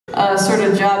sort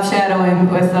of job shadowing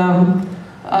with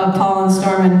Paul and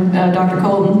Storm and Dr.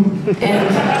 Colton,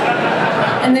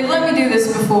 and they've let me do this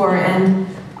before, and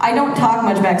I don't talk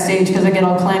much backstage because I get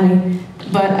all clammy,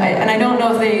 but I don't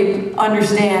know if they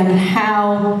understand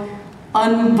how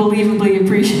unbelievably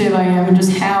appreciative I am and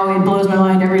just how it blows my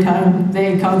mind every time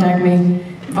they contact me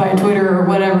via Twitter or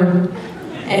whatever.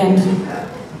 And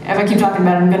if I keep talking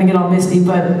about it, I'm going to get all misty,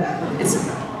 but it's...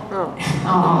 Oh.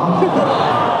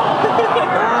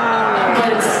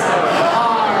 But it's...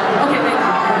 Okay, thank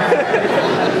you.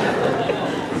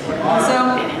 So,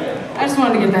 I just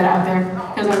wanted to get that out there,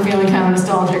 because I'm feeling kind of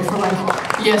nostalgic for, like,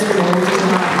 yesterday, which is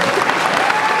not...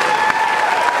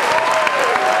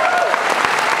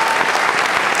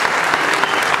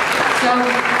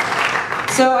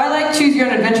 So I like choose your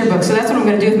own adventure books, so that's what I'm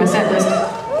going to do with my set list.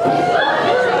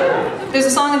 There's a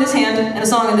song in this hand and a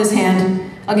song in this hand.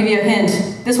 I'll give you a hint.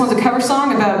 This one's a cover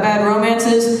song about bad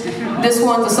romances. This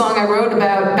one's a song I wrote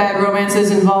about bad romances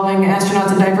involving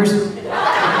astronauts and diapers. So,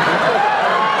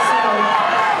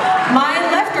 my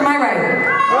left or my right?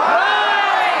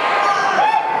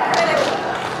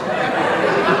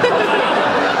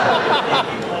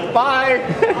 Right! Bye!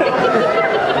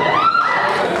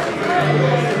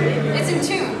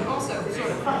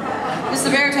 This is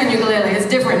the baritone ukulele. It's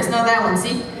different. It's not that one,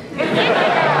 see?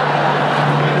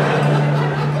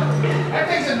 That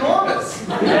thing's enormous!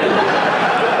 I'm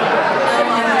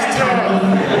just tiny.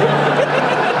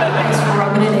 Thanks for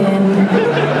rubbing it in.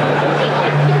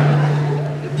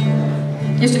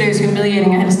 Yesterday was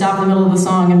humiliating. I had to stop in the middle of the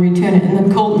song and retune it, and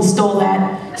then Colton stole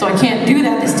that, so I can't do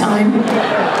that this time.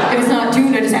 If it's not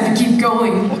tuned, I just have to keep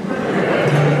going.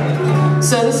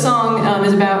 So this song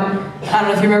is about, I don't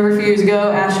know if you remember a few years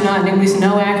ago, astronaut named Lisa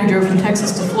Nowak who drove from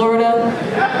Texas to Florida.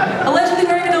 Allegedly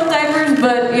wearing adult diapers,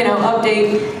 but, you know,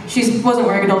 update, she wasn't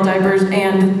wearing adult diapers,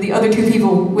 and the other two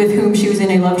people with whom she was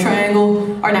in a love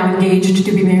triangle are now engaged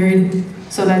to be married.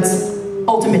 So that's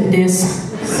ultimate diss.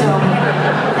 So,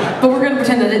 but we're going to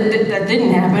pretend that that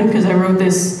didn't happen, because I wrote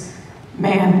this,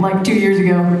 man, like 2 years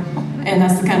ago, and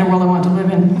that's the kind of world I want to live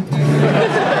in.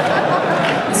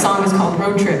 The song is called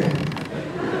Road Trip.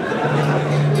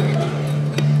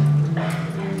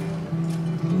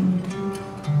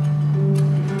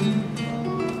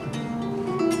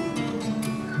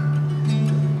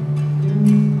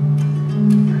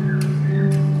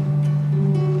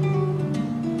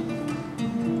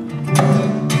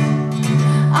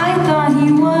 I thought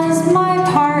he was my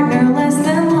partner, less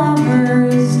than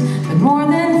lovers, but more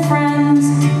than friends.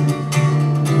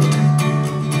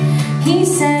 He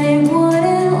said it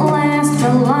wouldn't last,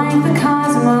 but like the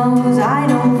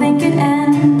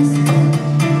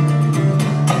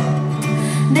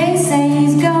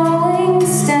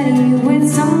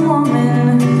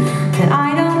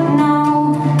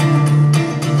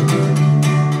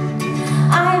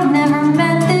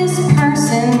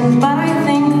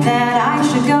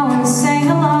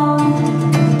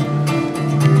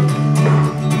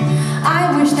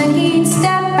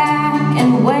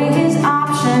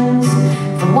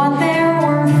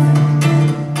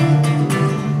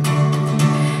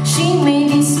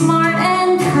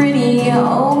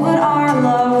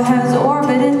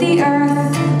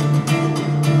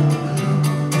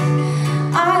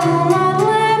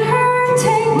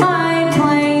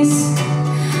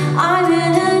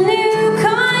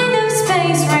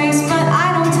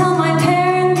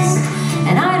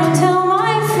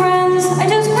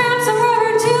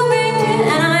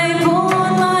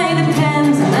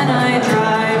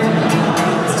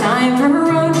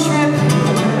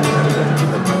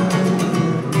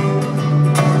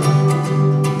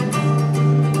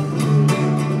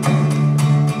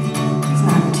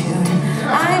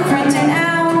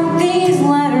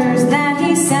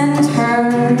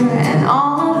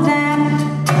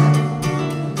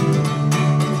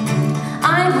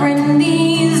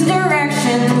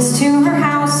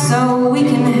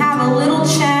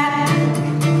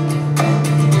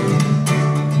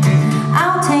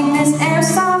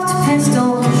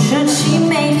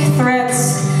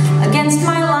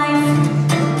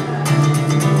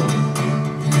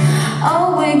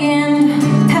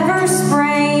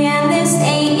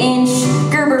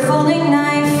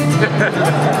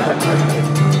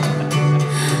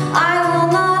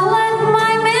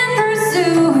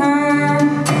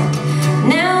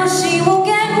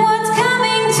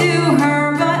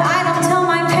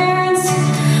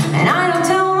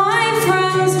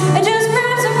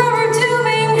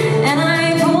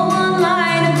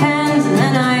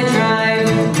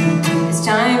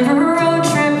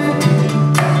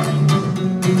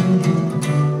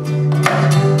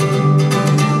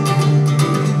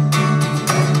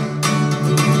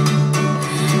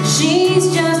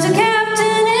She's just a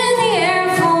captain in the Air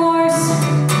Force.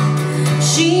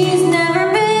 She's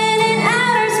never been in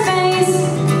outer space.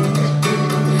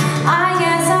 I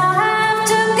guess I'll have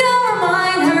to go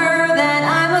remind her that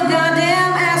I'm a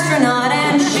goddamn astronaut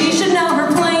and she should know her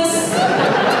place.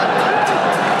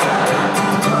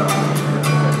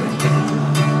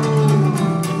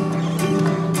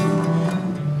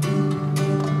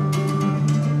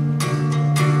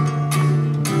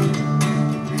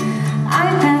 I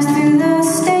passed through the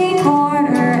state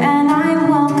border and I'm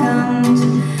welcomed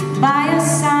by a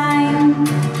sign.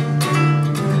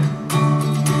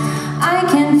 I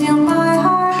can feel my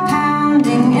heart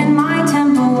pounding in my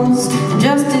temples, and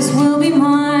justice will be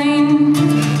mine.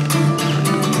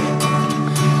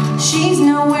 She's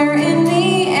nowhere in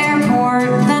the airport,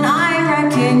 then I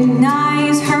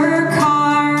recognize her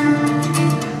car.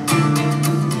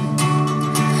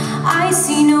 I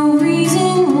see no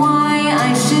reason why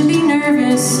I should be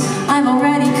nervous. I've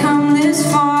already come this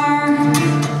far.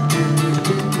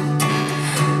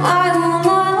 I will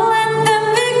not let them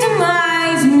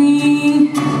victimize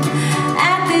me.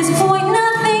 At this point,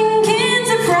 nothing can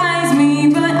surprise me.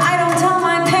 But I don't tell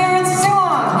my parents it's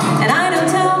wrong, and I don't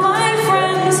tell my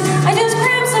friends. I just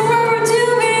grab some rubber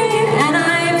tubing and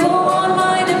I pull on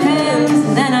my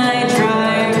Depends. Then I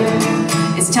drive.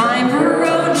 It's time for a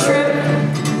road trip.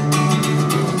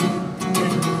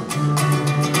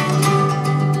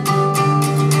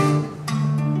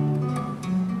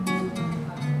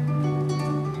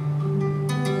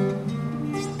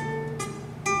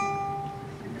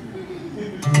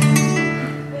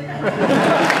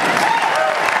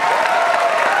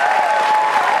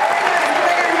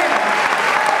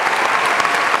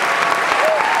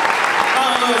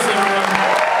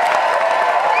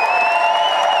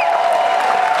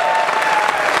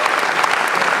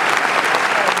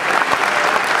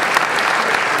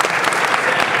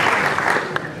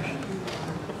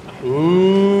 Ooh.